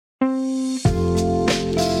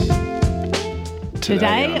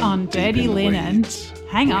Today on Dirty Linen.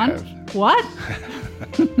 Hang on. What?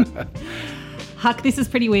 Huck, this is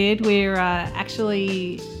pretty weird. We're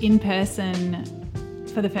actually in person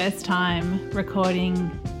for the first time recording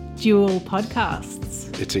dual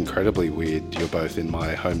podcasts. It's incredibly weird. You're both in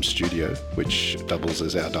my home studio, which doubles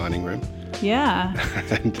as our dining room. Yeah.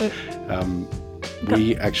 And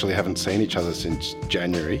we actually haven't seen each other since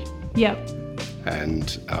January. Yep.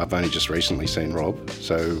 And I've only just recently seen Rob.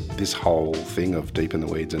 So this whole thing of Deep in the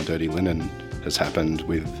Weeds and Dirty Linen has happened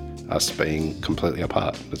with us being completely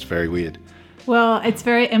apart. It's very weird. Well, it's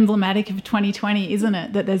very emblematic of 2020, isn't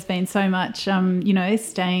it? That there's been so much,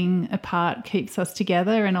 staying apart keeps us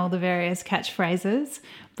together and all the various catchphrases.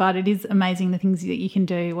 But it is amazing the things that you can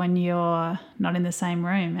do when you're not in the same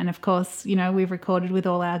room. And of course, we've recorded with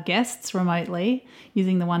all our guests remotely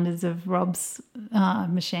using the wonders of Rob's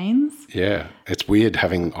machines. Yeah, it's weird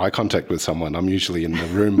having eye contact with someone. I'm usually in the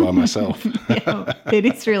room by myself. Yeah, it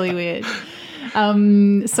is really weird.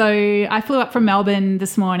 So I flew up from Melbourne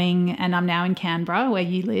this morning and I'm now in Canberra where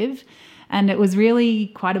you live. And it was really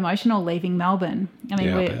quite emotional leaving Melbourne. I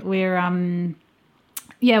mean,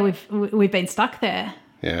 we've been stuck there.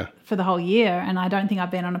 Yeah. For the whole year, and I don't think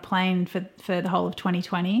I've been on a plane for the whole of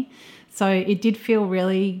 2020. So it did feel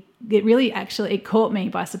it caught me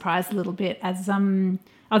by surprise a little bit as I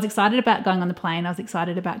was excited about going on the plane. I was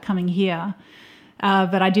excited about coming here,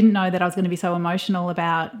 but I didn't know that I was going to be so emotional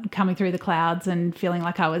about coming through the clouds and feeling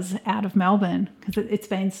like I was out of Melbourne because it's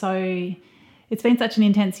been such an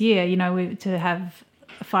intense year, to have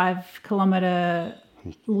a 5 kilometre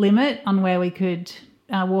limit on where we could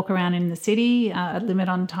walk around in the city, a limit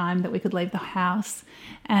on time that we could leave the house.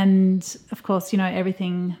 And, of course,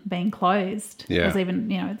 everything being closed. Yeah. There's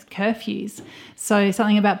even, it's curfews. So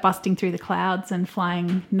something about busting through the clouds and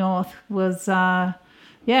flying north was,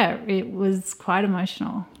 it was quite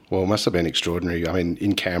emotional. Well, it must have been extraordinary. I mean,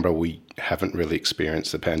 in Canberra, we haven't really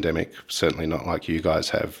experienced the pandemic, certainly not like you guys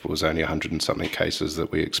have. It was only 100 and something cases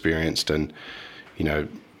that we experienced. And,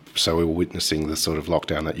 so we were witnessing the sort of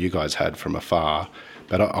lockdown that you guys had from afar.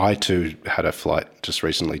 But I too had a flight just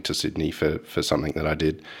recently to Sydney for something that I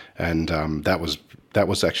did, and that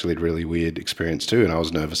was actually a really weird experience too. And I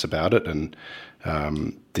was nervous about it, and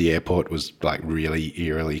the airport was like really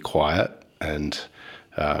eerily quiet. And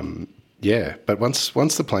but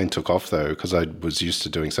once the plane took off though, because I was used to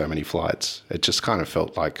doing so many flights, it just kind of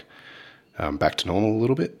felt like back to normal a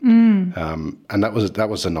little bit. And that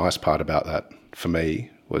was a nice part about that for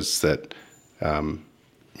me was that.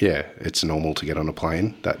 It's normal to get on a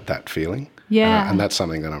plane, that feeling. Yeah. And that's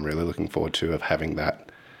something that I'm really looking forward to, of having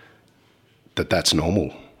that's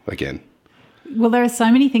normal again. Well, there are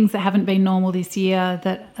so many things that haven't been normal this year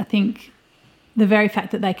that I think the very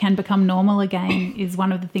fact that they can become normal again is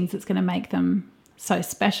one of the things that's going to make them so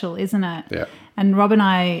special, isn't it? Yeah. And Rob and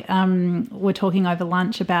I were talking over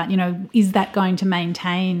lunch about, is that going to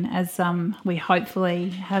maintain as we hopefully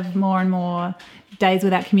have more and more days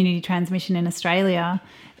without community transmission in Australia?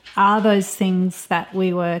 Are those things that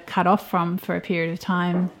we were cut off from for a period of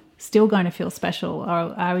time still going to feel special,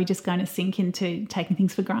 or are we just going to sink into taking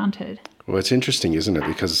things for granted? Well, it's interesting, isn't it?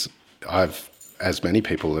 Because I've, as many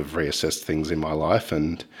people, have reassessed things in my life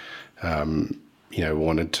and,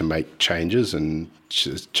 wanted to make changes and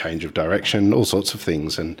change of direction, all sorts of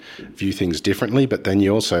things, and view things differently. But then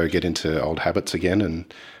you also get into old habits again,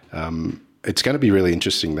 and it's going to be really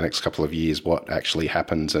interesting the next couple of years what actually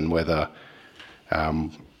happens and whether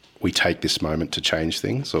we take this moment to change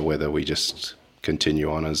things or whether we just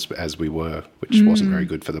continue on as we were, which wasn't very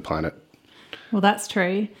good for the planet. Well, that's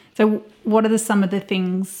true. So what are some of the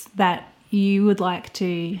things that you would like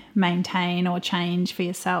to maintain or change for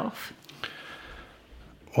yourself?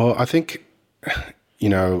 Well, I think,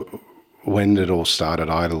 when it all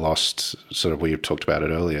started, I lost we talked about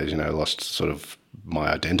it earlier, lost sort of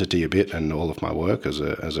my identity a bit and all of my work as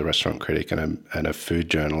a restaurant critic and a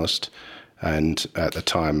food journalist. And at the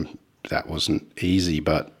time, that wasn't easy,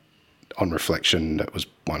 but on reflection, that was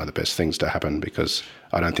one of the best things to happen because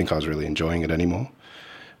I don't think I was really enjoying it anymore.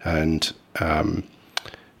 And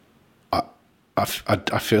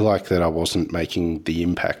I feel like that I wasn't making the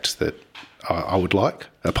impact that I would like,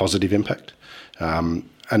 a positive impact. And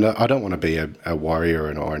I don't want to be a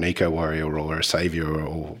warrior or an eco-warrior or a saviour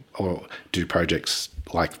or do projects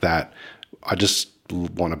like that. I just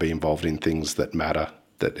want to be involved in things that matter,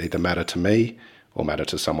 that either matter to me or matter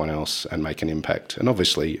to someone else and make an impact, and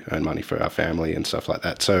obviously earn money for our family and stuff like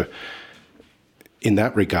that. So in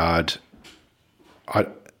that regard, I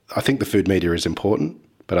think the food media is important,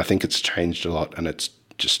 but I think it's changed a lot and it's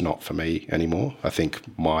just not for me anymore. I think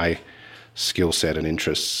my skill set and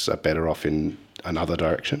interests are better off in another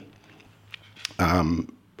direction. And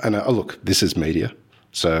look, this is media,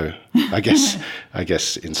 so I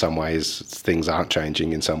guess in some ways things aren't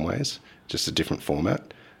changing. In some ways, just a different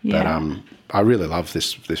format. Yeah. But I really love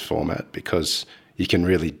this format because you can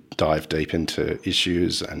really dive deep into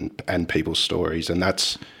issues and people's stories, and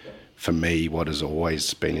that's for me what has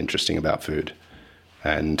always been interesting about food.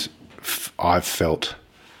 And I've felt,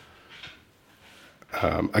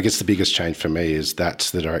 I guess the biggest change for me is that's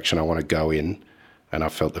the direction I want to go in, and I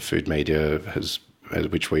felt the food media has,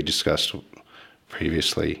 which we discussed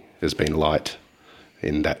previously, has been light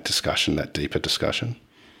in that discussion, that deeper discussion.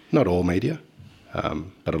 Not all media,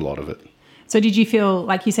 but a lot of it. So did you feel,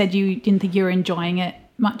 like you said, you didn't think you were enjoying it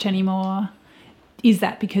much anymore? Is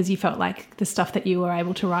that because you felt like the stuff that you were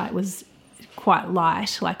able to write was quite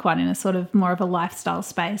light, like quite in a sort of more of a lifestyle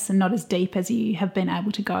space and not as deep as you have been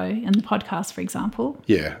able to go in the podcast, for example?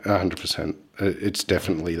 Yeah, 100%. It's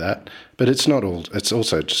definitely that. But it's not all, it's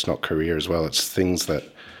also just not career as well. It's things that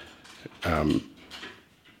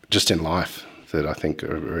just in life that I think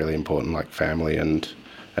are really important, like family and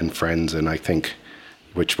friends. And I think,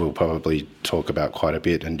 which we'll probably talk about quite a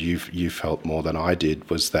bit, and you felt more than I did,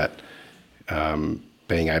 was that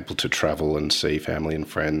being able to travel and see family and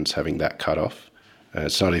friends, having that cut off. And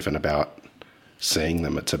it's not even about seeing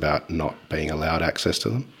them, it's about not being allowed access to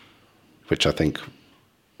them, which I think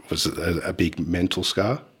was a big mental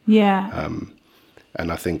scar. Yeah.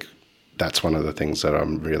 And I think that's one of the things that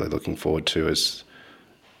I'm really looking forward to, is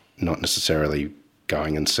not necessarily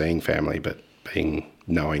going and seeing family, but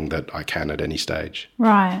knowing that I can at any stage.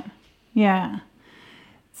 Right. Yeah.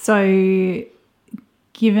 So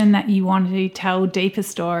given that you wanted to tell deeper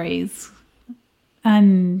stories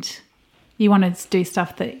and you wanted to do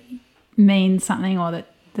stuff that means something or that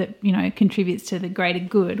contributes to the greater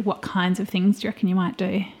good, what kinds of things do you reckon you might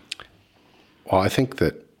do? Well, I think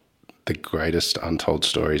that the greatest untold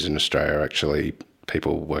stories in Australia are actually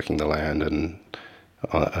people working the land and,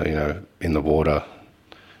 in the water,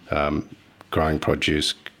 growing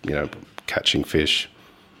produce, catching fish,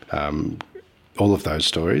 all of those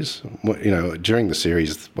stories. During the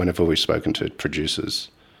series, whenever we've spoken to producers,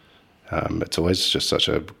 it's always just such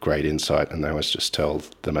a great insight, and they always just tell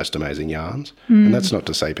the most amazing yarns. And that's not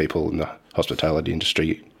to say people in the hospitality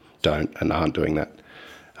industry don't and aren't doing that.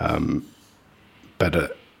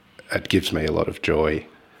 But it gives me a lot of joy.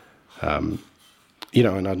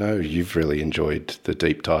 And I know you've really enjoyed the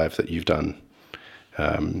deep dive that you've done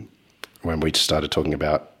when we started talking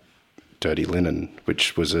about Dirty Linen,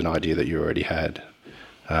 which was an idea that you already had.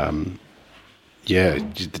 The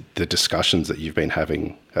discussions that you've been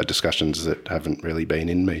having are discussions that haven't really been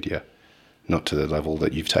in media, not to the level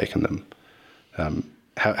that you've taken them.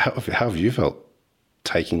 How have you felt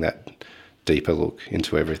taking that deeper look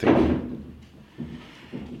into everything?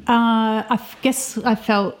 I guess I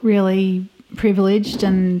felt really privileged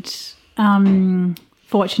and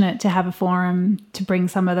fortunate to have a forum to bring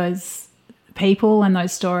some of those people and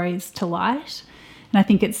those stories to light. And I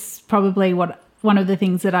think it's probably one of the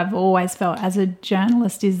things that I've always felt as a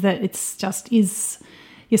journalist is that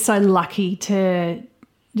you're so lucky to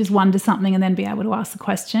just wonder something and then be able to ask the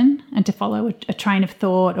question and to follow a train of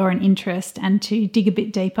thought or an interest and to dig a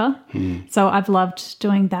bit deeper. So I've loved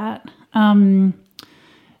doing that.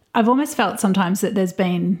 I've almost felt sometimes that there's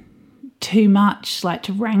been too much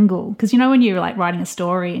to wrangle, because when you're writing a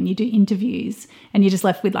story and you do interviews and you're just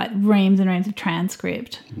left with reams and reams of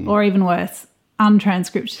transcript, or even worse,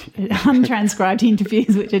 untranscribed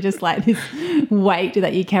interviews, which are just this weight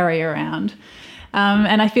that you carry around.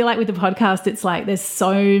 And I feel like with the podcast, it's there's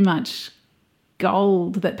so much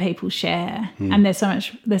gold that people share, and there's so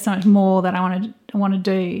much more that I want to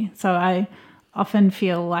do. So I often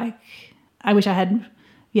feel like I wish I had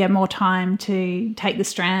more time to take the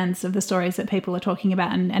strands of the stories that people are talking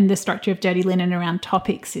about, and the structure of Dirty Linen around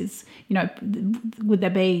topics is, would there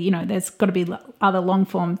be, there's got to be other long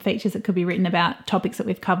form features that could be written about topics that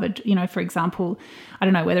we've covered, for example, I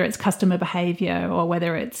don't know, whether it's customer behaviour or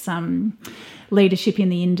whether it's leadership in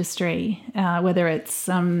the industry, whether it's,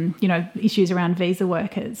 issues around visa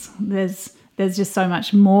workers. There's just so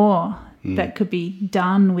much more that could be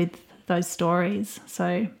done with those stories.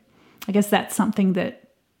 So I guess that's something that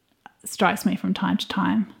strikes me from time to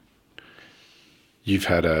time. You've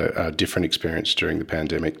had a different experience during the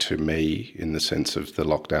pandemic to me, in the sense of the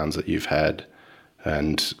lockdowns that you've had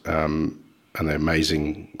and the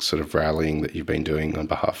amazing sort of rallying that you've been doing on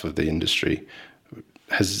behalf of the industry.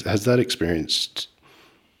 Has that experience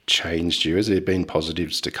changed you? Has there been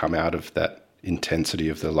positives to come out of that intensity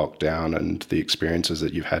of the lockdown and the experiences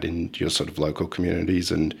that you've had in your sort of local communities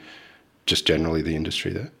and just generally the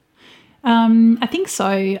industry there? I think so.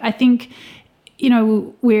 I think,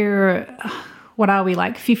 we're what are we,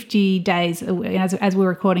 like 50 days, as we're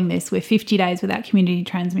recording this, we're 50 days without community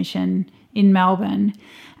transmission in Melbourne.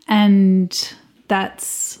 And I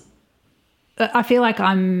feel like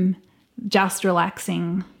I'm just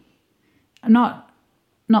relaxing, not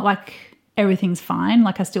like everything's fine.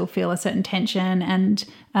 Like I still feel a certain tension, and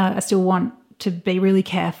I still want to be really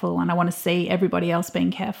careful, and I want to see everybody else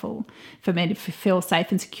being careful for me to feel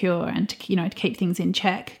safe and secure, and to keep things in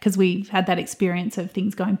check, because we've had that experience of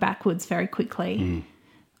things going backwards very quickly,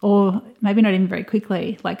 or maybe not even very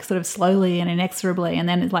quickly, like sort of slowly and inexorably, and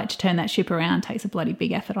then like to turn that ship around takes a bloody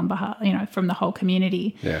big effort on behalf, from the whole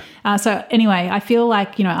community. Yeah. So anyway, I feel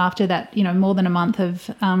like, after that, more than a month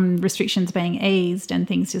of restrictions being eased and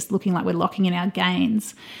things just looking like we're locking in our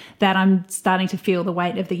gains, that I'm starting to feel the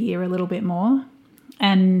weight of the year a little bit more.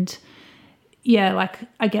 And yeah, like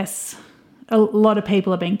I guess a lot of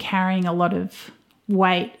people have been carrying a lot of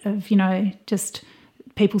weight of, just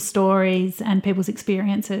people's stories and people's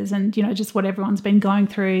experiences, and just what everyone's been going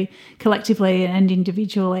through collectively and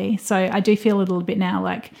individually. So I do feel a little bit now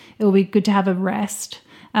like it will be good to have a rest,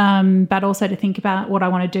 but also to think about what I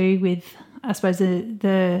want to do with, I suppose,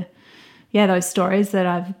 those stories that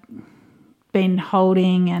I've been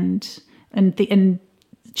holding and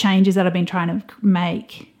changes that I've been trying to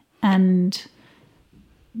make. And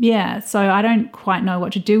yeah, so I don't quite know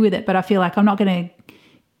what to do with it, but I feel like I'm not going to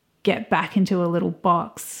get back into a little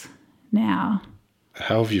box now.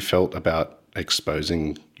 How have you felt about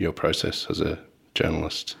exposing your process as a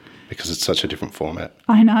journalist? Because it's such a different format.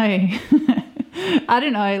 I know. I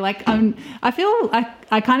don't know. Like I feel like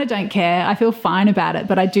I kind of don't care. I feel fine about it,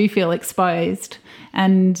 but I do feel exposed.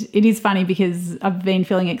 And it is funny because I've been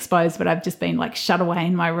feeling exposed, but I've just been like shut away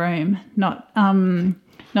in my room, not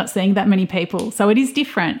seeing that many people. So it is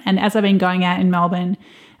different. And as I've been going out in Melbourne,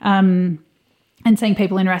 and seeing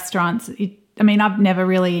people in restaurants, I've never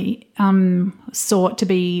really sought to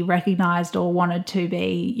be recognised or wanted to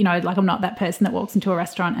be, like I'm not that person that walks into a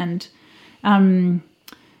restaurant and, I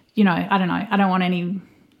don't know, I don't want any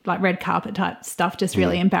like red carpet type stuff, just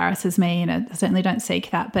really embarrasses me, and I certainly don't seek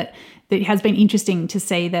that. But it has been interesting to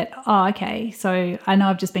see that, okay, so I know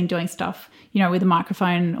I've just been doing stuff, with a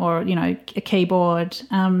microphone or, a keyboard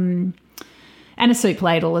and a soup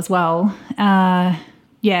ladle as well.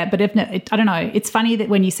 Yeah, but I don't know. It's funny that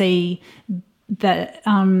when you see that,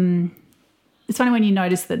 it's funny when you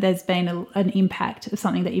notice that there's been an impact of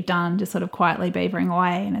something that you've done just sort of quietly beavering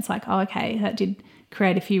away, and it's like, oh, okay, that did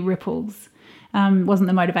create a few ripples. Wasn't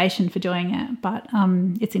the motivation for doing it, but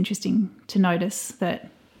it's interesting to notice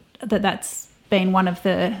that's been one of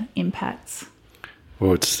the impacts.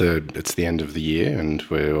 Well, it's the end of the year, and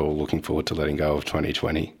we're all looking forward to letting go of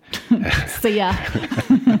 2020. See ya.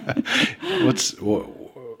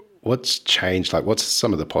 What's changed? Like, what's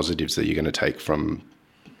some of the positives that you're going to take from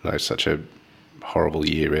such a horrible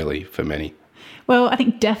year, really, for many? Well, I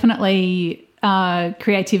think definitely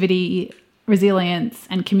creativity, resilience,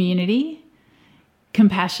 and community,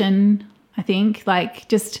 compassion. I think I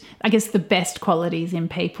guess the best qualities in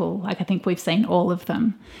people. Like I think we've seen all of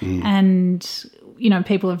them, and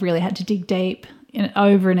people have really had to dig deep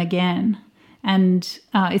over and again, and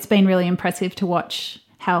it's been really impressive to watch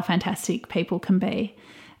how fantastic people can be.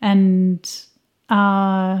 And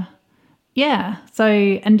so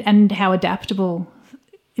and how adaptable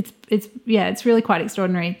it's really quite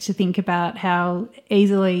extraordinary to think about how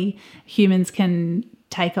easily humans can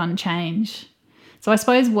take on change. So I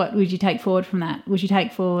suppose, what would you take forward from that? Would you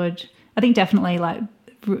take forward, I think definitely like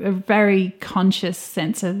a very conscious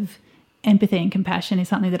sense of empathy and compassion is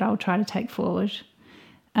something that I would try to take forward.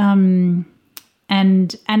 And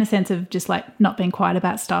a sense of just like not being quiet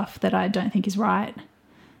about stuff that I don't think is right.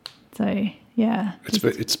 So, yeah.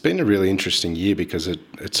 It's been a really interesting year because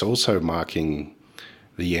it's also marking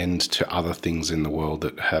the end to other things in the world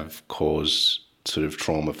that have caused sort of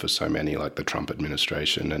trauma for so many, like the Trump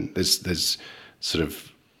administration. And there's sort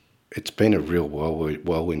of, it's been a real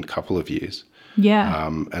whirlwind couple of years. Yeah.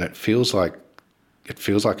 And it feels like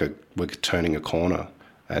we're turning a corner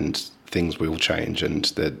and things will change, and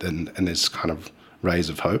there's kind of rays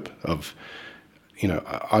of hope of,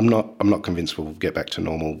 I'm not convinced we'll get back to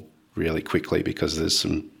normal really quickly, because there's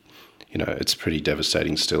some, it's pretty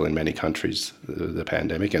devastating still in many countries, the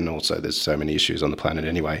pandemic, and also there's so many issues on the planet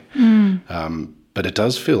anyway. But it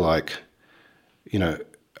does feel like,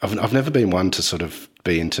 I've never been one to sort of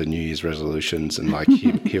be into New Year's resolutions and like,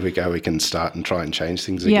 here we go, we can start and try and change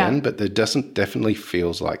things again. But there definitely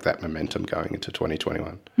feels like that momentum going into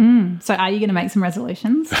 2021. So are you going to make some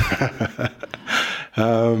resolutions?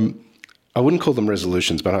 I wouldn't call them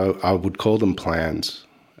resolutions, but I would call them plans.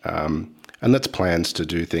 And that's plans to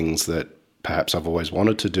do things that perhaps I've always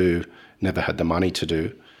wanted to do, never had the money to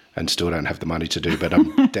do, and still don't have the money to do, but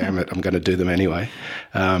damn it, I'm going to do them anyway.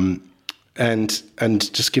 And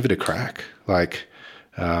just give it a crack. Like,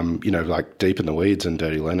 like Deep in the Weeds and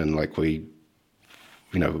Dirty Linen, like we've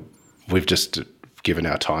just given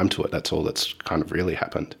our time to it. That's all that's kind of really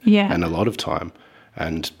happened. Yeah. And a lot of time.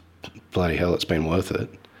 And bloody hell, it's been worth it.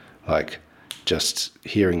 Like, just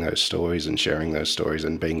hearing those stories and sharing those stories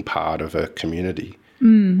and being part of a community,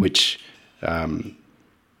 which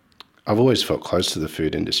I've always felt close to the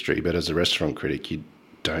food industry, but as a restaurant critic, you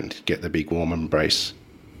don't get the big warm embrace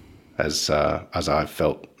as I've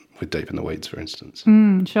felt with Deep in the Weeds, for instance.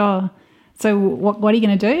 Sure. So what are you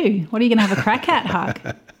going to do? What are you going to have a crack at, Huck?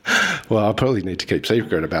 Well, I'll probably need to keep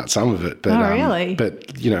secret about some of it. But, really?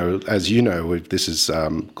 But, as you know, this is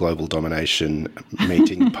Global Domination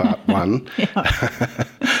Meeting Part 1.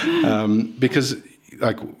 Because,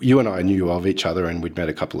 like, you and I knew of each other and we'd met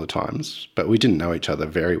a couple of times, but we didn't know each other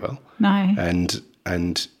very well. No.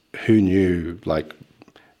 And who knew, like,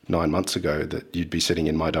 9 months ago that you'd be sitting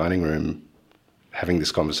in my dining room having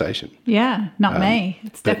this conversation? Yeah, not me.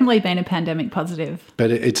 It's definitely been a pandemic positive. But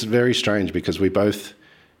it's very strange because we both,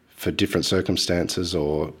 for different circumstances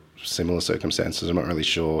or similar circumstances, I'm not really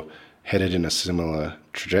sure, headed in a similar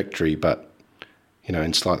trajectory, but,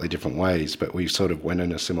 in slightly different ways, but we sort of went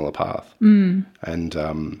in a similar path. And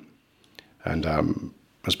it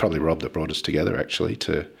was probably Rob that brought us together, actually,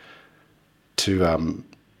 to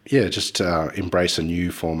embrace a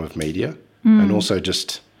new form of media. And also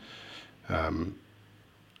just,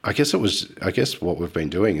 I guess what we've been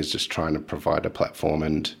doing is just trying to provide a platform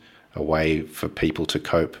and a way for people to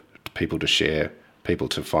cope, people to share, people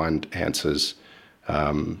to find answers,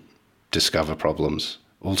 discover problems,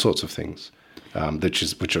 all sorts of things, which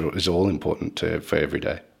is all important for every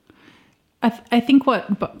day. I think what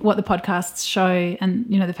the podcasts show, and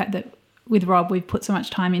the fact that with Rob we've put so much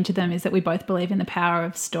time into them, is that we both believe in the power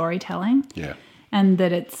of storytelling. Yeah. And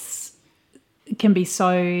that it can be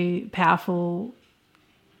so powerful,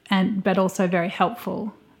 but also very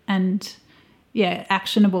helpful and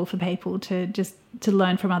actionable for people to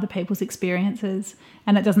learn from other people's experiences.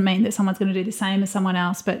 And it doesn't mean that someone's going to do the same as someone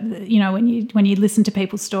else, but when you listen to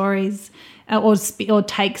people's stories or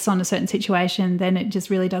takes on a certain situation, then it just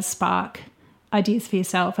really does spark ideas for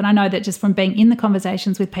yourself. And I know that just from being in the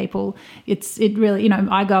conversations with people, it really,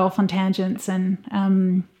 I go off on tangents and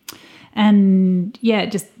you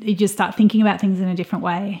just start thinking about things in a different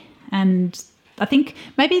way. And I think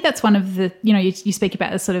maybe that's one of the, you speak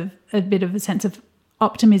about a sort of a bit of a sense of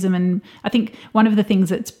optimism. And I think one of the things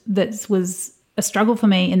that was a struggle for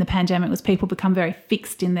me in the pandemic was people become very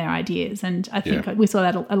fixed in their ideas. And I think we saw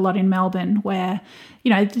that a lot in Melbourne where,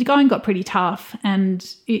 the going got pretty tough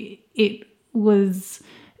and it was,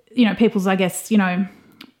 people's, I guess,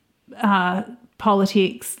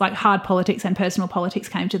 politics, like hard politics and personal politics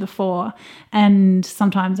came to the fore. And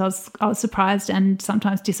sometimes I was surprised and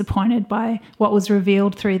sometimes disappointed by what was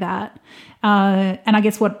revealed through that. And I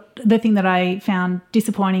guess the thing that I found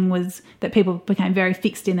disappointing was that people became very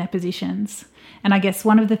fixed in their positions. And I guess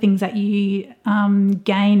one of the things that you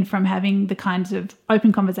gain from having the kinds of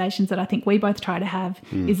open conversations that I think we both try to have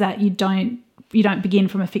is that you don't begin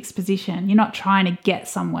from a fixed position. You're not trying to get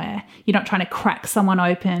somewhere. You're not trying to crack someone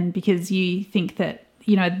open because you think that,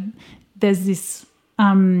 there's this,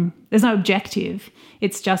 there's no objective.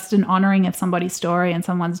 It's just an honouring of somebody's story and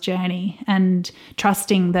someone's journey and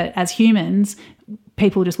trusting that as humans,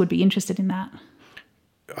 people just would be interested in that.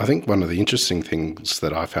 I think one of the interesting things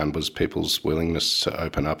that I found was people's willingness to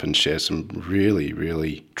open up and share some really,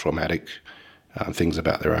 really traumatic things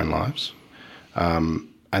about their own lives.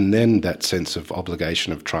 And then that sense of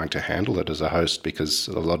obligation of trying to handle it as a host, because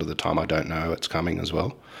a lot of the time I don't know it's coming as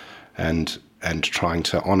well, and trying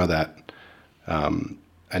to honour that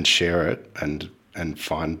and share it and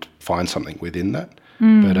find something within that.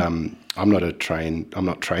 But I'm not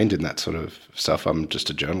trained in that sort of stuff. I'm just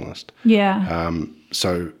a journalist. Yeah.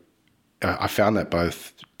 So I found that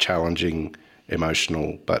both challenging,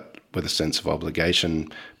 emotional, but with a sense of obligation,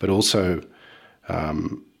 but also a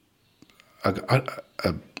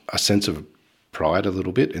sense of pride a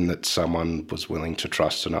little bit in that someone was willing to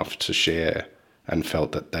trust enough to share and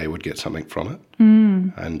felt that they would get something from it.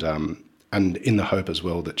 And in the hope as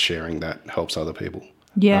well that sharing that helps other people.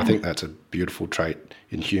 Yeah. And I think that's a beautiful trait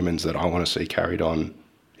in humans that I want to see carried on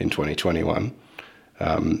in 2021.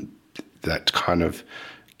 That kind of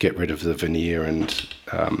get rid of the veneer and,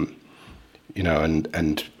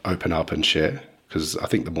 and open up and share. Because I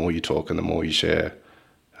think the more you talk and the more you share,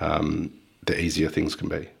 the easier things can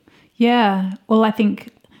be. Yeah. Well, I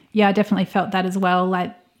think, I definitely felt that as well,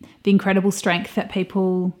 like the incredible strength that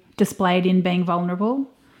people displayed in being vulnerable,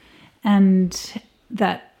 and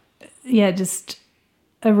that, just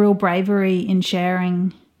a real bravery in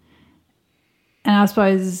sharing. And I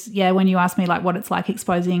suppose, when you ask me like what it's like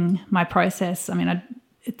exposing my process, I mean,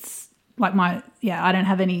 it's like I don't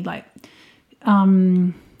have any like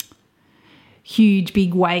huge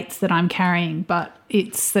big weights that I'm carrying, but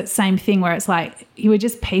it's that same thing where it's like you were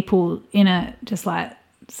just people in it, just like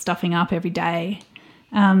stuffing up every day.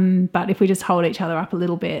 But if we just hold each other up a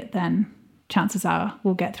little bit, then chances are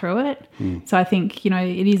we'll get through it. So I think,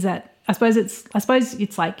 it is that, I suppose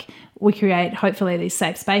it's like we create hopefully these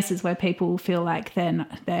safe spaces where people feel like then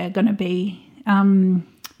they're going to be,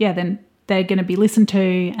 then they're going to be listened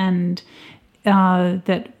to, and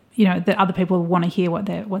that other people want to hear what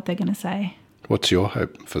they're going to say. What's your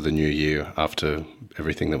hope for the new year after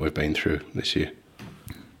everything that we've been through this year?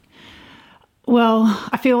 Well,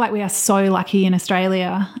 I feel like we are so lucky in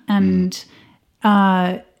Australia, and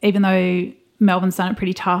even though Melbourne's done it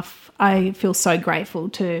pretty tough, I feel so grateful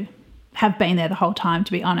to have been there the whole time,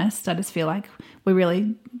 to be honest. I just feel like we've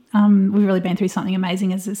really been through something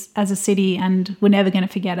amazing as a city, and we're never going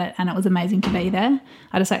to forget it, and it was amazing to be there.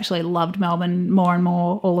 I just actually loved Melbourne more and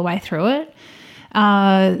more all the way through it.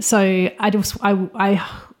 So I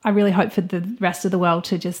really hope for the rest of the world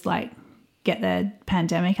to just like get the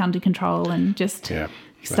pandemic under control and just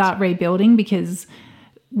start rebuilding, because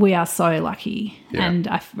we are so lucky. And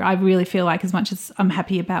I really feel like, as much as I'm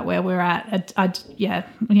happy about where we're at, you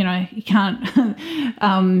can't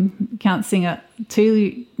sing it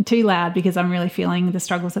too loud, because I'm really feeling the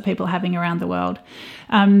struggles that people are having around the world.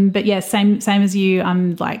 But same as you,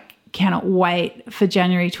 I'm like, cannot wait for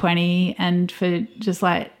January 20 and for just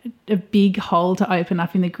like a big hole to open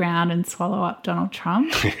up in the ground and swallow up Donald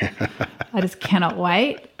Trump. I just cannot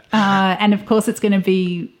wait. And of course it's going to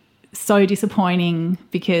be so disappointing,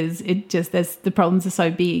 because the problems are so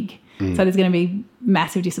big. So there's going to be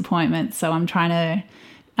massive disappointment. So I'm trying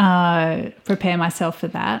to prepare myself for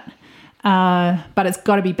that. But it's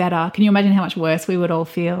got to be better. Can you imagine how much worse we would all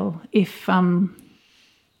feel if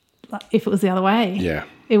it was the other way? Yeah.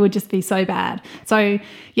 It would just be so bad. So,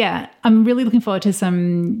 I'm really looking forward to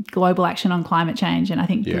some global action on climate change. And I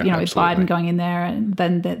think, with Biden going in there, and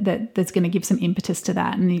then that's going to give some impetus to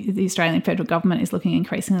that. And the Australian federal government is looking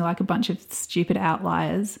increasingly like a bunch of stupid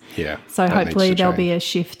outliers. Yeah. So hopefully there'll be a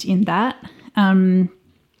shift in that. I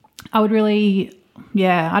would really,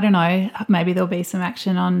 I don't know, maybe there'll be some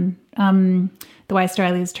action on the way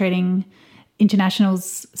Australia is treating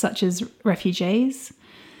internationals such as refugees.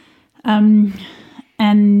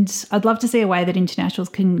 And I'd love to see a way that internationals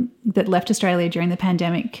that left Australia during the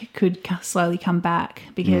pandemic could slowly come back,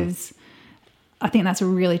 because I think that's a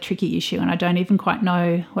really tricky issue, and I don't even quite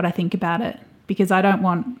know what I think about it, because I don't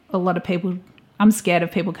want a lot of people. I'm scared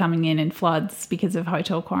of people coming in floods because of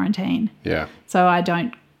hotel quarantine. Yeah. So I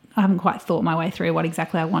haven't quite thought my way through what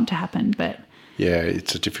exactly I want to happen, but. Yeah,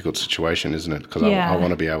 it's a difficult situation, isn't it? Because I want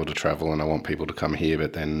to be able to travel and I want people to come here,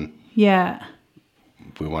 but then. Yeah.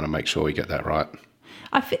 We want to make sure we get that right.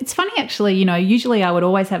 It's funny, actually, usually I would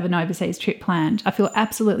always have an overseas trip planned. I feel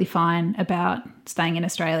absolutely fine about staying in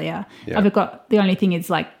Australia. Yeah. The only thing is,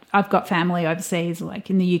 like, I've got family overseas, like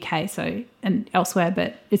in the UK, and elsewhere,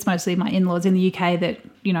 but it's mostly my in-laws in the UK that,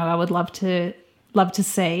 I would love to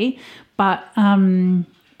see. But from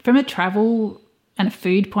a travel and a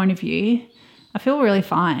food point of view, I feel really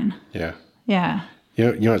fine. Yeah. Yeah.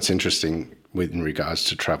 It's interesting in regards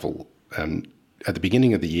to travel. At the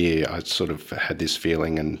beginning of the year, I sort of had this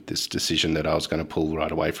feeling and this decision that I was going to pull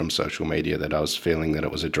right away from social media, that I was feeling that it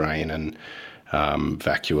was a drain and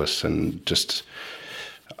vacuous, and just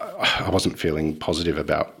I wasn't feeling positive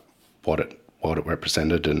about what it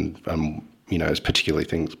represented, and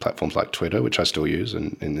particularly platforms like Twitter, which I still use,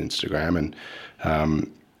 and Instagram,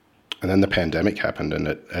 and then the pandemic happened,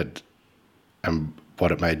 and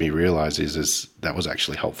what it made me realise is that was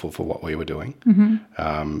actually helpful for what we were doing.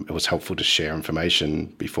 Mm-hmm. It was helpful to share information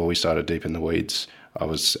before we started deep in the weeds. I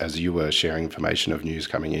was, as you were, sharing information of news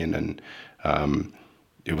coming in, and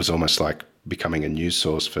it was almost like becoming a news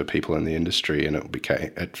source for people in the industry, and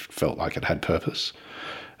it felt like it had purpose.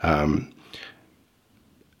 And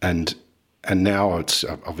now it's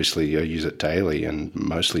obviously I use it daily and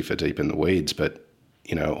mostly for deep in the weeds, but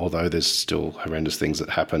although there's still horrendous things that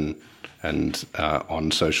happen and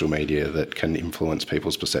on social media that can influence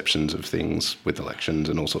people's perceptions of things with elections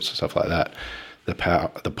and all sorts of stuff like that, the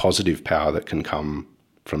positive power that can come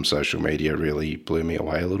from social media really blew me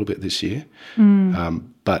away a little bit this year.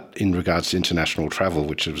 But in regards to international travel,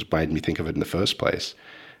 which has made me think of it in the first place,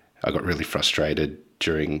 I got really frustrated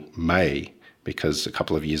during May, because a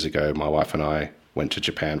couple of years ago, my wife and I went to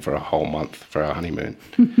Japan for a whole month for our honeymoon.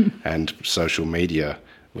 And social media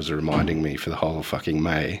was reminding me for the whole of fucking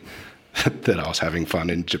May that I was having fun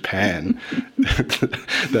in Japan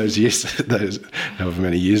those however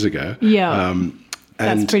many years ago. Yeah.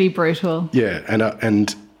 That's pretty brutal. Yeah.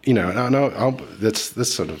 And you know, I know that's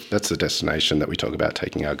the destination that we talk about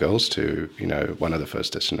taking our girls to, you know, one of the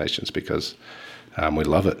first destinations, because we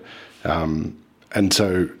love it. And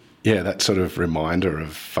so, yeah, that sort of reminder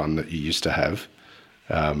of fun that you used to have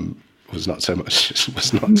was not so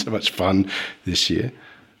much fun this year.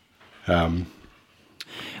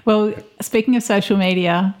 Well, speaking of social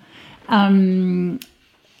media,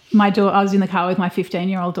 my daughter, I was in the car with my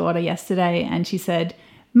 15-year-old daughter yesterday, and she said,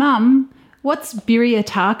 "Mum, what's birria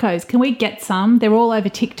tacos? Can we get some? They're all over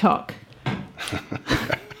TikTok."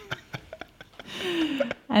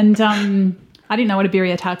 And I didn't know what a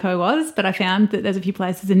birria taco was, but I found that there's a few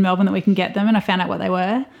places in Melbourne that we can get them, and I found out what they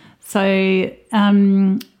were. So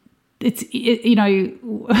you know,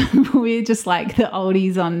 we're just like the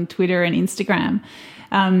oldies on Twitter and Instagram.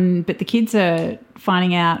 But the kids are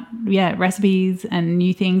finding out, recipes and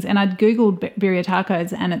new things. And I'd Googled birria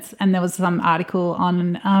tacos, and there was some article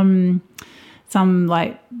on some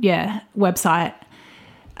website.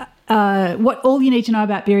 What all you need to know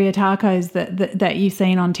about birria tacos that you've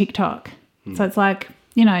seen on TikTok. So it's like,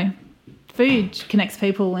 you know, food connects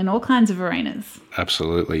people in all kinds of arenas.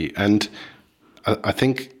 Absolutely. And I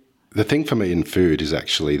think the thing for me in food is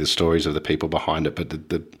actually the stories of the people behind it, but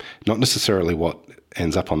the not necessarily what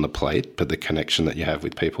ends up on the plate, but the connection that you have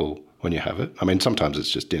with people when you have it. I mean, sometimes it's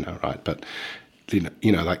just dinner, right? But,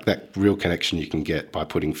 you know, like that real connection you can get by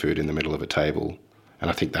putting food in the middle of a table. And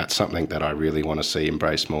I think that's something that I really want to see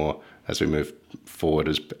embrace more as we move forward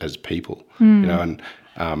as people, you know. And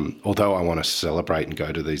although I want to celebrate and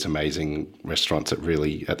go to these amazing restaurants that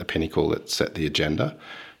really at the pinnacle that set the agenda,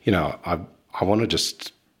 you know, I want to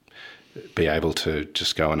just be able to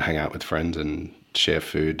just go and hang out with friends and share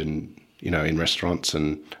food and, you know, in restaurants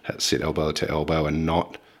and sit elbow to elbow and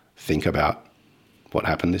not think about what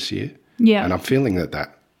happened this year. Yeah. And I'm feeling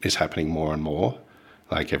that is happening more and more.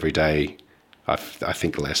 Like every day I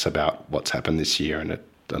think less about what's happened this year, and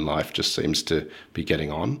life just seems to be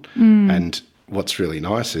getting on. And what's really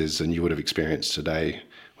nice is, and you would have experienced today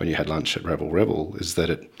when you had lunch at Rebel, is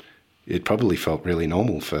that it probably felt really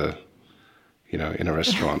normal for, you know, in a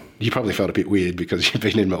restaurant. You probably felt a bit weird because you've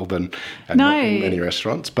been in Melbourne and not in many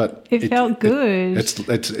restaurants, but it felt good.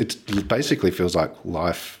 It basically feels like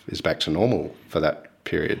life is back to normal for that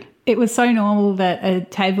period. It was so normal that a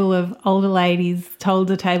table of older ladies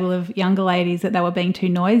told a table of younger ladies that they were being too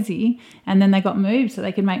noisy, and then they got moved so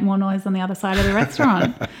they could make more noise on the other side of the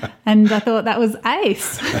restaurant. And I thought that was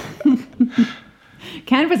ace.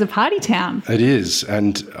 Canberra's a party town. It is,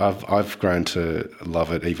 and I've grown to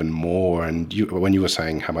love it even more. And when you were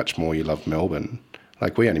saying how much more you love Melbourne,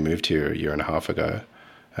 like we only moved here a year and a half ago,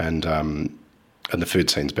 and the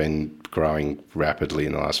food scene's been growing rapidly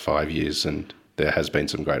in the last 5 years, and there has been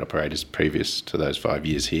some great operators previous to those 5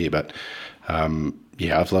 years here. But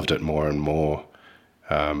I've loved it more and more.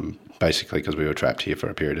 Basically because we were trapped here for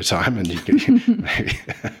a period of time, and you can maybe,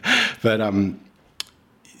 but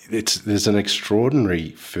there's an extraordinary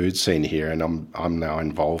food scene here, and I'm now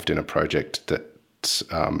involved in a project that's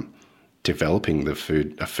developing a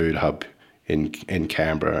food hub in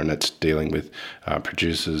Canberra, and it's dealing with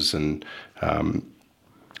producers and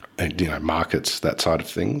you know, markets, that side of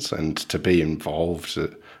things, and to be involved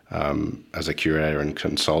as a curator and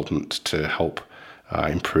consultant to help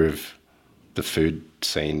improve the food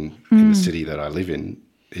scene in the city that I live in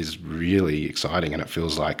is really exciting, and it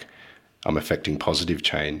feels like I'm affecting positive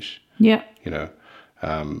change. Yeah. You know,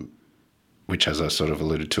 which, as I sort of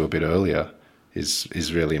alluded to a bit earlier,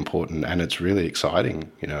 is really important, and it's really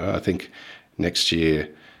exciting. You know, I think next year,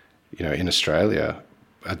 you know, in Australia,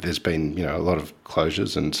 there's been, you know, a lot of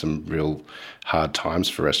closures and some real hard times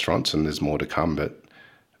for restaurants, and there's more to come. But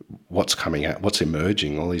what's coming out, what's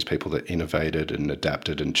emerging, all these people that innovated and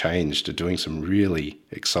adapted and changed are doing some really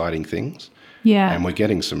exciting things. Yeah. And we're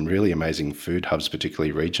getting some really amazing food hubs,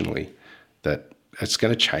 particularly regionally, that it's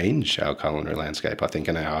going to change our culinary landscape, I think,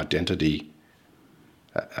 and our identity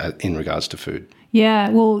in regards to food. Yeah,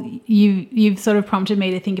 well, you've sort of prompted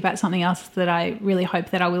me to think about something else that I really hope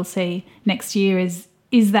that I will see next year is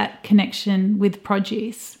that connection with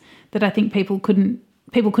produce that I think people couldn't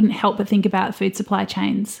help but think about food supply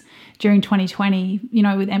chains during 2020, you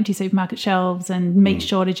know, with empty supermarket shelves and meat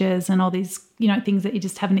shortages and all these, you know, things that you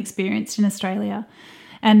just haven't experienced in Australia.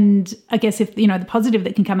 And I guess if, the positive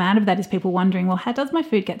that can come out of that is people wondering, well, how does my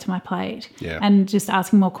food get to my plate? Yeah. And just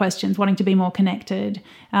asking more questions, wanting to be more connected,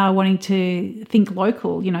 wanting to think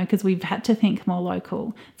local, because we've had to think more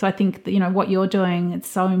local. So I think that, what you're doing, it's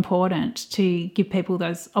so important to give people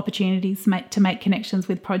those opportunities to make connections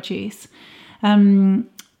with produce.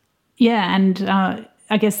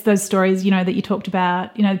 I guess those stories, that you talked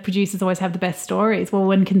about, producers always have the best stories. Well,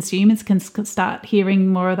 when consumers can start hearing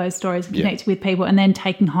more of those stories and connecting with people and then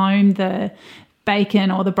taking home the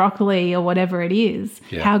bacon or the broccoli or whatever it is,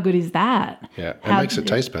 how good is that? Yeah, it makes it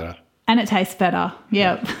taste better. And it tastes better,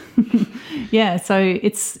 yeah. Yeah, so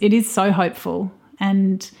it is so hopeful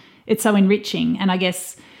and it's so enriching. And I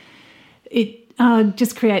guess it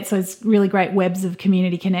just creates those really great webs of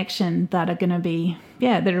community connection that are going to be,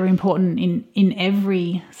 that are important in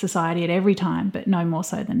every society at every time, but no more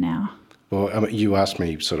so than now. Well, you asked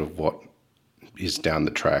me sort of what is down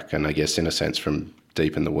the track, and I guess in a sense from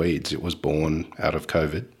deep in the weeds, it was born out of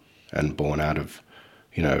COVID and born out of,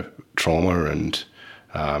 trauma and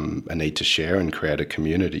a need to share and create a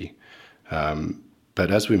community. But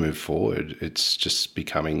as we move forward, it's just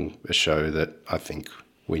becoming a show that I think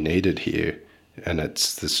we needed here. And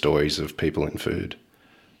it's the stories of people in food,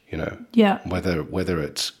 whether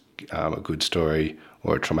it's a good story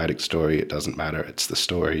or a traumatic story, it doesn't matter. It's the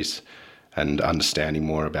stories and understanding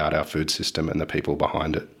more about our food system and the people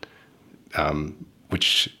behind it,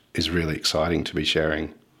 which is really exciting to be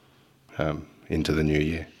sharing into the new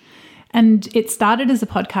year. And it started as a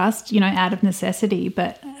podcast, out of necessity.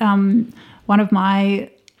 But one of my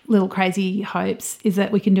little crazy hopes is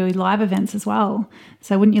that we can do live events as well.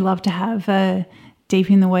 So wouldn't you love to have a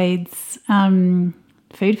Deep in the Weeds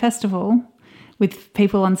food festival with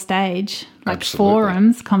people on stage, like Absolutely.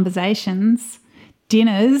 Forums, conversations,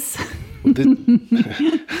 dinners,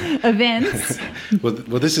 events, well,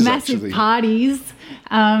 this is massive actually parties.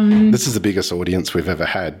 This is the biggest audience we've ever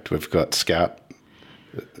had. We've got Scout,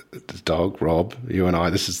 the dog, Rob, you and I.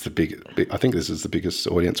 This is I think this is the biggest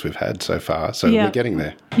audience we've had so far. So we're getting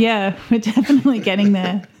there. Yeah, we're definitely getting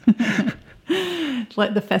there.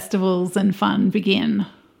 Let the festivals and fun begin.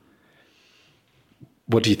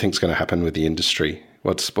 What do you think is going to happen with the industry?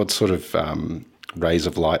 What sort of rays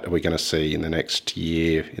of light are we going to see in the next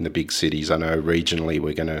year in the big cities? I know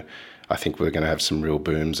regionally I think we're going to have some real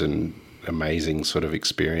booms and amazing sort of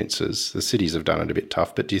experiences. The cities have done it a bit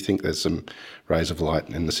tough, but do you think there's some rays of light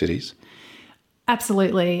in the cities?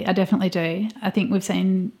 Absolutely, I definitely do. I think we've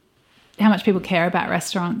seen how much people care about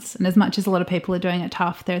restaurants, and as much as a lot of people are doing it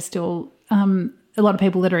tough, there's still a lot of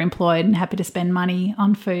people that are employed and happy to spend money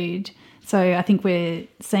on food. So I think we're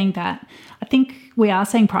seeing that. I think we are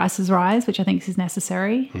seeing prices rise, which I think is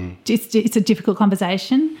necessary. It's a difficult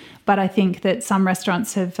conversation, but I think that some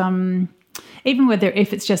restaurants have, even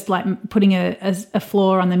if it's just like putting a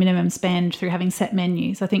floor on the minimum spend through having set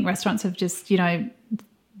menus, I think restaurants have just,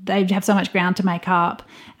 they have so much ground to make up.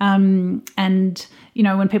 And,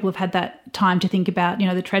 when people have had that time to think about,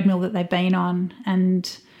 the treadmill that they've been on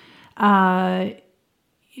and,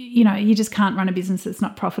 you just can't run a business that's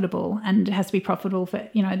not profitable, and it has to be profitable for,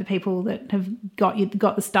 the people that have got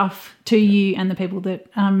the stuff to you and the people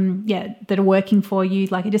that, that are working for you.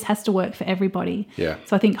 Like, it just has to work for everybody. Yeah.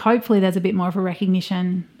 So I think hopefully there's a bit more of a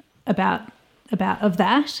recognition of that.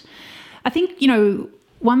 I think,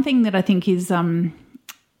 one thing that I think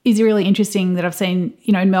is really interesting that I've seen,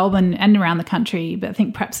 in Melbourne and around the country, but I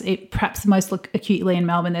think perhaps most acutely in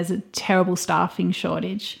Melbourne, there's a terrible staffing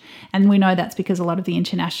shortage. And we know that's because a lot of the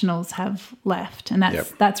internationals have left, and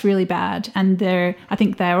that's really bad. And I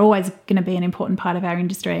think they're always going to be an important part of our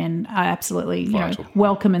industry, and I absolutely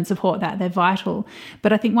welcome and support that. They're vital.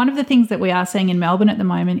 But I think one of the things that we are seeing in Melbourne at the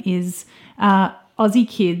moment is Aussie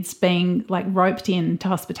kids being like roped into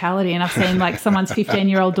hospitality, and I've seen like someone's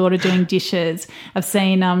 15-year-old daughter doing dishes. I've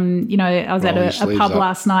seen, I was at a pub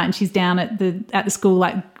last night, and she's down at the school,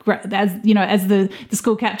 like as the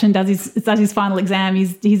school captain does his final exam,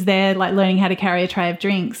 he's there like learning how to carry a tray of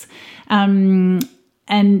drinks.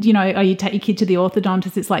 And, you take your kid to the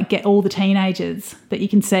orthodontist, it's like get all the teenagers that you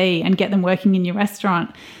can see and get them working in your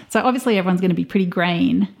restaurant. So obviously everyone's going to be pretty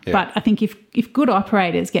green. Yeah. But I think if good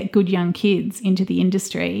operators get good young kids into the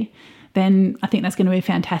industry, then I think that's going to be a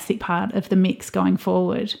fantastic part of the mix going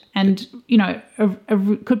forward. And,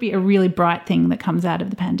 could be a really bright thing that comes out of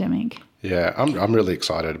the pandemic. Yeah, I'm really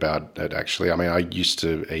excited about it, actually. I mean, I used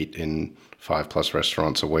to eat in 5+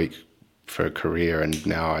 restaurants a week for a career, and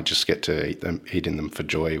now I just get to eat in them for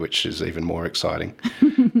joy, which is even more exciting.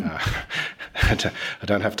 I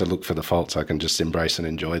don't have to look for the faults. I can just embrace and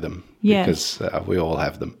enjoy them because we all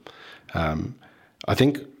have them. I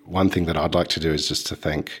think one thing that I'd like to do is just to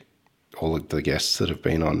thank all of the guests that have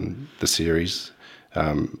been on the series,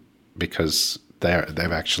 because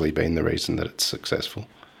they've actually been the reason that it's successful,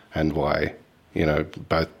 and why, you know,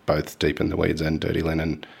 both Deep in the Weeds and Dirty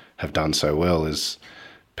Linen have done so well is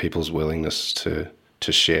people's willingness to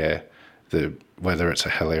share whether it's a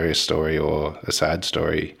hilarious story or a sad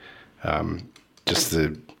story, just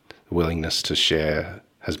the willingness to share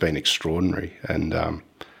has been extraordinary. And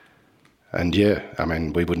yeah, I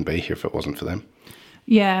mean, we wouldn't be here if it wasn't for them.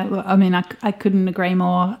 Yeah, well, I mean, I couldn't agree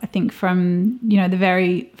more. I think from, you know, the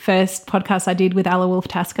very first podcast I did with Alla Wolf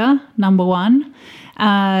Tasker, number 1,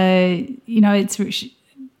 you know,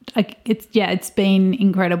 it's been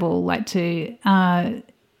incredible. Like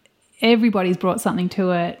everybody's brought something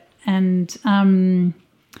to it, and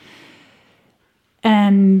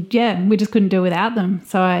yeah, we just couldn't do it without them.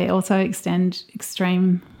 So I also extend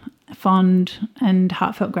extreme fond and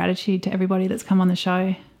heartfelt gratitude to everybody that's come on the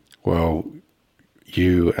show. Well,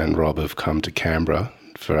 you and Rob have come to Canberra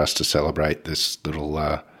for us to celebrate this little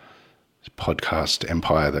podcast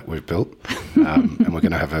empire that we've built. And we're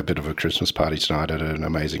going to have a bit of a Christmas party tonight at an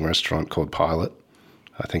amazing restaurant called Pilot.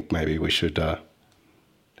 I think maybe we should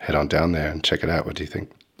head on down there and check it out. What do you think?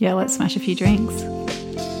 Yeah, let's smash a few drinks.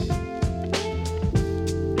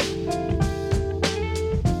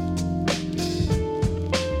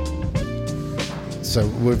 So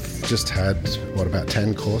we've just had, about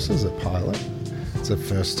 10 courses at Pilot. It's the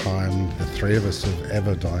first time the three of us have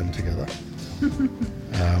ever dined together.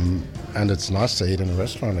 And it's nice to eat in a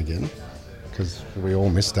restaurant again, because we all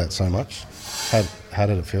missed that so much. How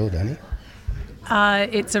did it feel, Danny?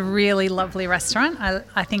 It's a really lovely restaurant.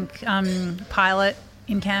 I think Pilot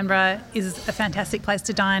in Canberra is a fantastic place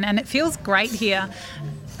to dine, and it feels great here.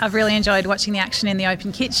 I've really enjoyed watching the action in the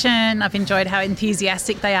open kitchen. I've enjoyed how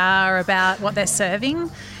enthusiastic they are about what they're serving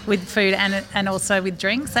with food and also with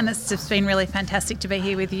drinks, and it's just been really fantastic to be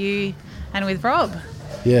here with you and with Rob.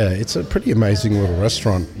 Yeah, it's a pretty amazing little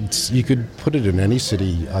restaurant. You could put it in any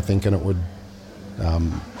city, I think, and it would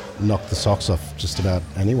knock the socks off just about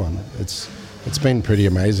anyone. It's been pretty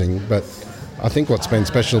amazing, but I think what's been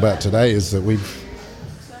special about today is that we've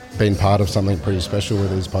been part of something pretty special with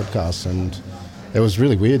these podcasts, and it was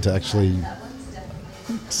really weird to actually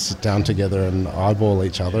sit down together and eyeball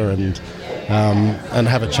each other and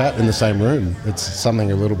have a chat in the same room. It's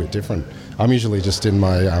something a little bit different. I'm usually just in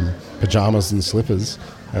my pajamas and slippers,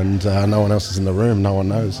 and no one else is in the room. No one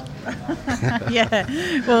knows. Yeah,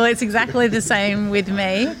 well, it's exactly the same with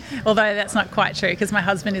me, although that's not quite true, because my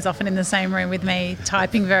husband is often in the same room with me,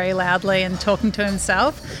 typing very loudly and talking to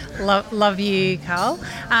himself. Love you, Carl.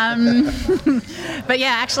 But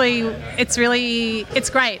yeah, actually, it's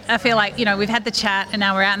great. I feel like, you know, we've had the chat and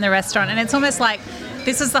now we're out in the restaurant, and it's almost like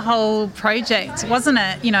this is the whole project, wasn't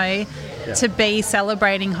it? You know, to be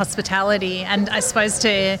celebrating hospitality, and I suppose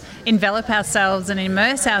to envelop ourselves and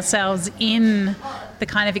immerse ourselves in the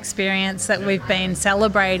kind of experience that we've been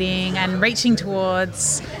celebrating and reaching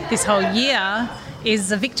towards this whole year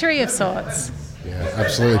is a victory of sorts. Yeah,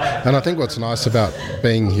 absolutely. And I think what's nice about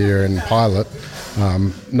being here in Pilot,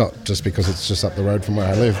 not just because it's just up the road from where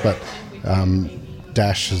I live, but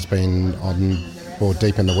Dash has been on board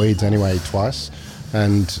Deep in the Weeds anyway twice,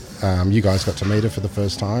 and you guys got to meet her for the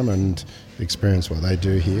first time and experience what they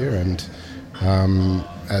do here. And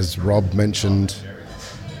as Rob mentioned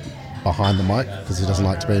behind the mic, because he doesn't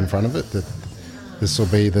like to be in front of it, that this will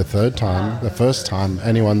be the first time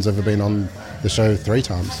anyone's ever been on the show 3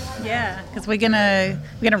 times. Yeah, because we're gonna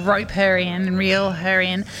rope her in and reel her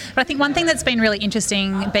in. But I think one thing that's been really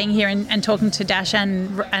interesting being here and talking to Dash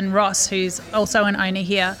and Ross, who's also an owner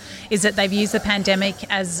here, is that they've used the pandemic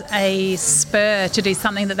as a spur to do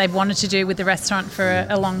something that they've wanted to do with the restaurant for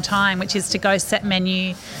a long time, which is to go set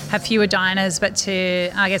menu, have fewer diners, but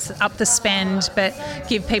to, I guess, up the spend, but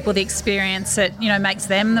give people the experience that, you know, makes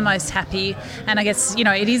them the most happy. And I guess, you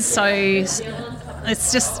know, it is so...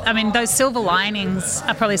 It's just, I mean, those silver linings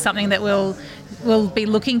are probably something that we'll be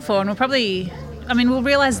looking for, and we'll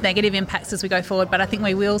realise negative impacts as we go forward, but I think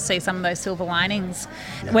we will see some of those silver linings,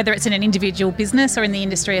 whether it's in an individual business or in the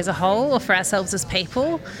industry as a whole, or for ourselves as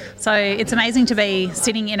people. So it's amazing to be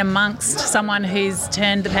sitting in amongst someone who's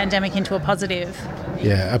turned the pandemic into a positive.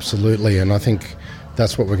 Yeah, absolutely, and I think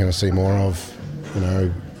that's what we're going to see more of, you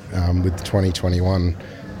know, with 2021,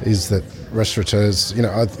 is that restaurateurs, you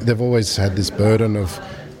know, they've always had this burden of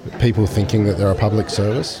people thinking that they're a public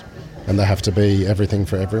service and they have to be everything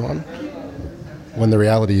for everyone, when the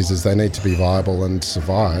reality is they need to be viable and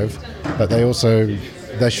survive, but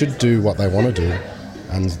they should do what they want to do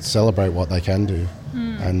and celebrate what they can do,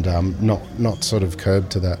 and not sort of curb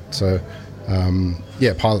to that. So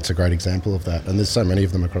yeah, Pilot's a great example of that, and there's so many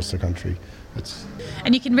of them across the country.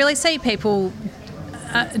 And you can really see people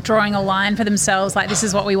drawing a line for themselves, like this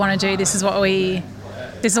is what we want to do, this is what we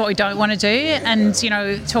don't want to do. And, you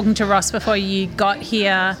know, talking to Ross before you got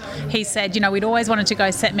here, he said, you know, we'd always wanted to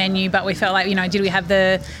go set menu, but we felt like, you know, did we have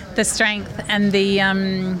the strength and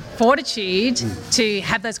the fortitude to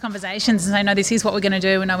have those conversations and say, no, this is what we're going to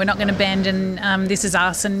do, and no, we're not going to bend, and this is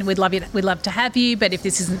us, and we'd love to have you, but if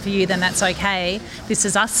this isn't for you, then that's okay. This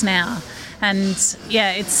is us now. And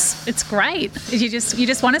yeah, it's great. You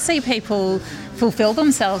just want to see people fulfill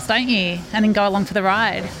themselves, don't you? And then go along for the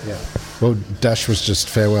ride. Yeah. Well, Dash was just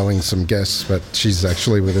farewelling some guests, but she's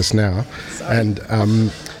actually with us now. Sorry. And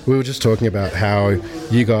we were just talking about how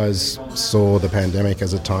you guys saw the pandemic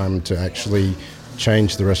as a time to actually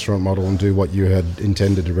change the restaurant model and do what you had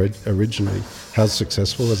intended originally. How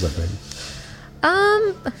successful has that been?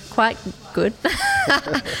 Quite good.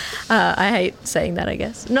 I hate saying that, I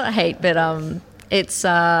guess. Not hate, but it's,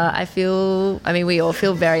 we all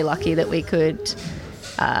feel very lucky that we could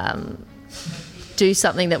do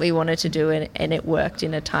something that we wanted to do, and it worked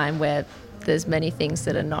in a time where there's many things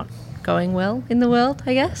that are not going well in the world,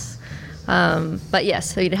 I guess. But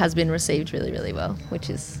yes, it has been received really, really well, which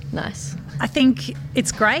is nice. I think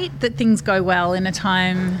it's great that things go well in a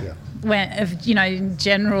time when, of, you know,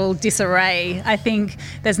 general disarray. I think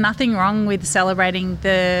there's nothing wrong with celebrating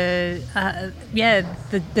the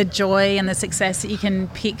joy and the success that you can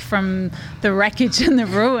pick from the wreckage and the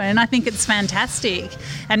ruin. I think it's fantastic.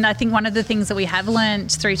 And I think one of the things that we have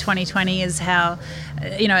learnt through 2020 is how,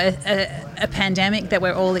 you know, a pandemic that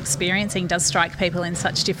we're all experiencing does strike people in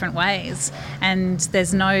such different ways. And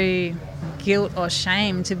there's no guilt or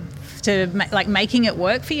shame to making it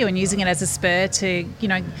work for you and using it as a spur to, you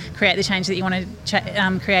know, create the change that you want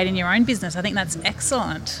to create in your own business. I think that's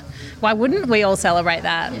excellent. Why wouldn't we all celebrate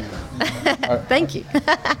that? Thank you.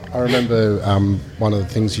 I remember one of the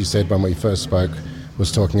things you said when we first spoke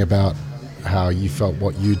was talking about how you felt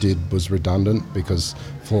what you did was redundant because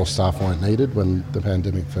floor staff weren't needed when the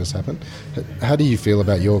pandemic first happened. How do you feel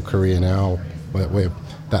about your career now, where we're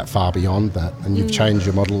that far beyond that, and you've changed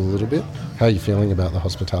your model a little bit? How are you feeling about the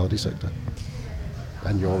hospitality sector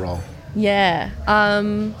and your role? Yeah,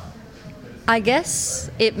 I guess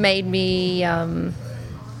it made me, I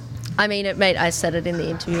said it in the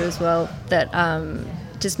interview as well, that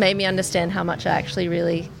just made me understand how much I actually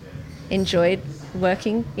really enjoyed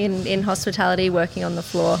working in hospitality, working on the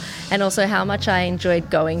floor, and also how much I enjoyed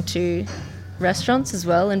going to restaurants as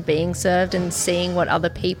well and being served and seeing what other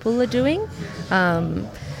people are doing.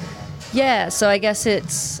 So I guess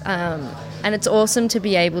it's and it's awesome to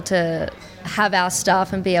be able to have our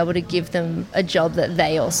staff and be able to give them a job that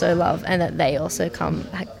they also love and that they also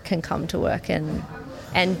can come to work and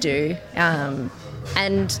do.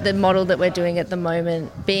 And the model that we're doing at the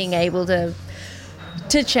moment, being able to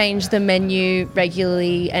change the menu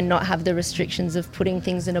regularly and not have the restrictions of putting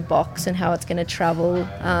things in a box and how it's going to travel,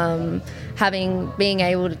 being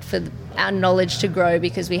able for our knowledge to grow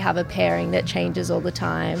because we have a pairing that changes all the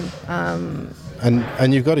time.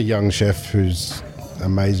 And you've got a young chef who's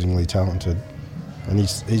amazingly talented, and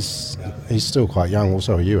he's still quite young. Well,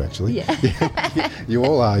 so are you actually. Yeah. You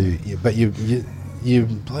all are, but you're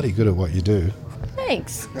bloody good at what you do.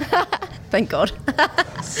 Thanks. Thank God.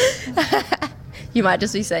 You might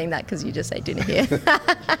just be saying that because you just ate dinner here.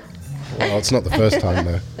 Well, it's not the first time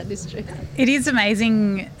though. That is true. It is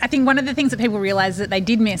amazing. I think one of the things that people realise that they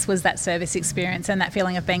did miss was that service experience and that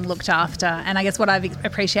feeling of being looked after. And I guess what I've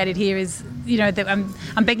appreciated here is, you know, that I'm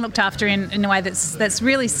being looked after in a way that's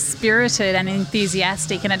really spirited and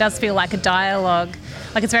enthusiastic, and it does feel like a dialogue.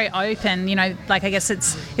 Like it's very open, you know, like I guess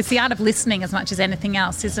it's the art of listening as much as anything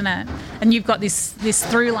else, isn't it? And you've got this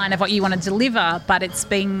through line of what you want to deliver, but there's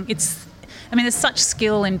such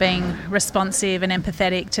skill in being responsive and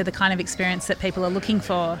empathetic to the kind of experience that people are looking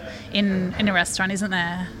for in a restaurant, isn't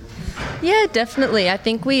there? Yeah, definitely. I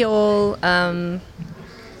think we all, Mal,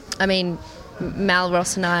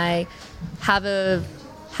 Ross and I had a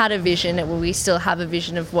vision, and we still have a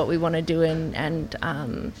vision of what we want to do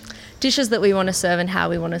and dishes that we want to serve and how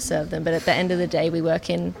we want to serve them. But at the end of the day, we work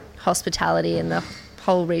in hospitality, and the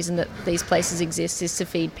whole reason that these places exist is to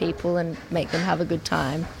feed people and make them have a good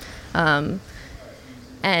time.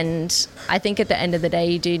 And I think at the end of the day,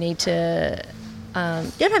 you do need to, you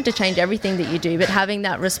don't have to change everything that you do, but having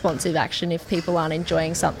that responsive action if people aren't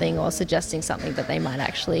enjoying something or suggesting something that they might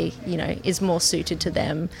actually, you know, is more suited to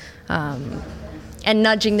them, and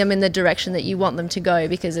nudging them in the direction that you want them to go,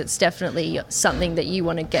 because it's definitely something that you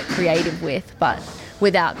want to get creative with, but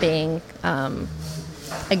without being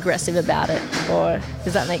aggressive about it. Or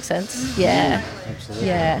does that make sense? Yeah. Absolutely.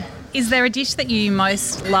 Yeah. Is there a dish that you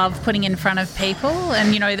most love putting in front of people,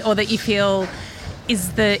 and, you know, or that you feel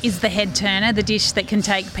is the head turner, the dish that can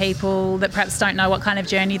take people that perhaps don't know what kind of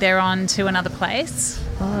journey they're on to another place?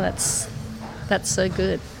 Oh, that's so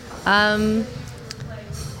good.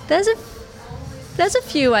 There's a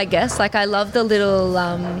few, I guess. Like, I love the little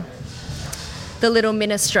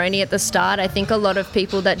minestrone at the start. I think a lot of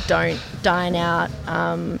people that don't dine out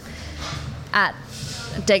at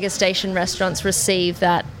degustation restaurants receive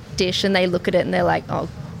that dish and they look at it and they're like, oh,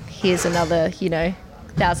 here's another,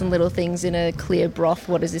 1,000 little things in a clear broth.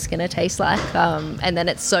 What is this going to taste like? And then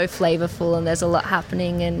it's so flavourful and there's a lot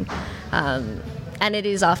happening, and it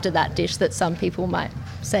is after that dish that some people might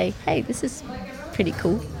say, hey, this is pretty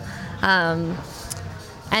cool.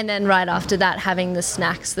 And then right after that, having the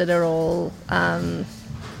snacks that are all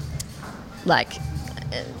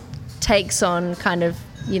takes on kind of,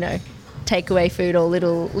 takeaway food or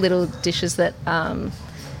little dishes that,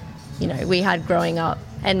 we had growing up,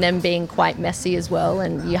 and them being quite messy as well,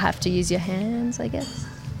 and you have to use your hands, I guess.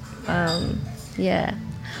 Yeah.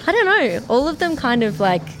 I don't know. All of them kind of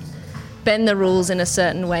like bend the rules in a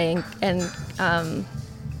certain way and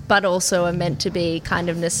but also are meant to be kind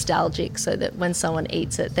of nostalgic so that when someone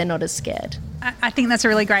eats it, they're not as scared. I think that's a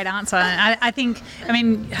really great answer. I think,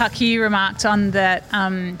 Huck, you remarked on that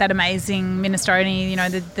that amazing minestrone,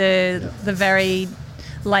 the very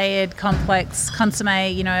layered, complex consomme,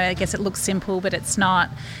 I guess it looks simple, but it's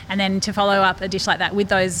not. And then to follow up a dish like that with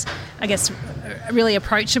those, I guess, really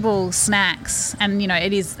approachable snacks. And,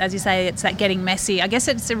 it is, as you say, it's that getting messy. I guess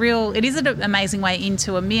it is an amazing way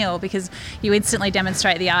into a meal, because you instantly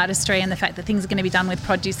demonstrate the artistry and the fact that things are going to be done with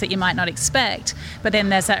produce that you might not expect. But then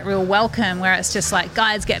there's that real welcome where it's just like,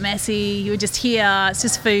 guys, get messy. You're just here. It's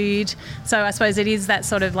just food. So I suppose it is that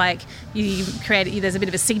sort of like you create, there's a bit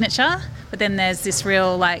of a signature, but then there's this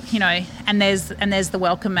real and there's the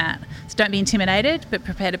welcome mat. So don't be intimidated, but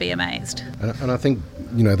prepare to be amazed. And I think,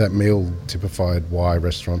 that meal typified why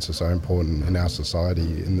restaurants are so important in our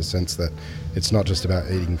society, in the sense that it's not just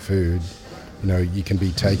about eating food. You can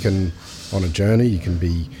be taken on a journey, you can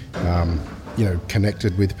be,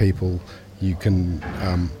 connected with people, you can,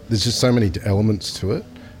 there's just so many elements to it,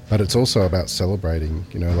 but it's also about celebrating,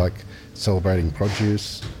 like celebrating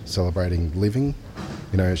produce, celebrating living,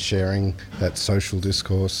 sharing that social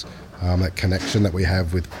discourse, that connection that we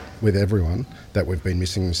have with everyone that we've been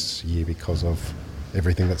missing this year because of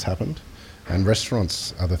everything that's happened. And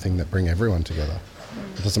restaurants are the thing that bring everyone together.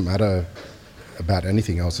 It doesn't matter about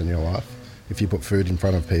anything else in your life. If you put food in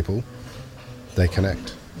front of people, they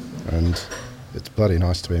connect. And it's bloody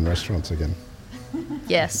nice to be in restaurants again.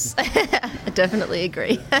 Yes, I definitely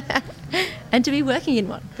agree. And to be working in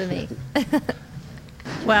one for me.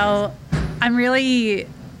 Well, I'm really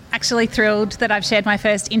actually thrilled that I've shared my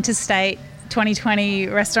first interstate 2020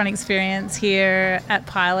 restaurant experience here at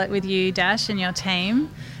Pilot with you, Dash, and your team.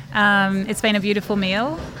 It's been a beautiful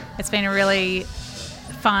meal. It's been a really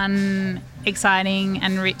fun, exciting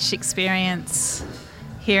and rich experience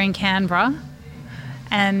here in Canberra.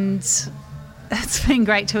 And it's been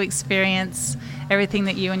great to experience everything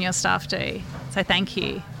that you and your staff do. So thank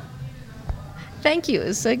you. Thank you. It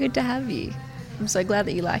was so good to have you. I'm so glad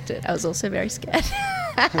that you liked it. I was also very scared.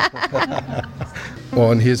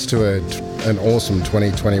 Well, and here's to an awesome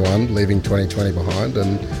 2021, leaving 2020 behind,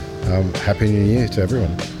 and Happy New Year to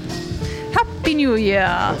everyone. Happy New Year.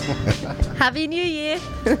 Happy New Year.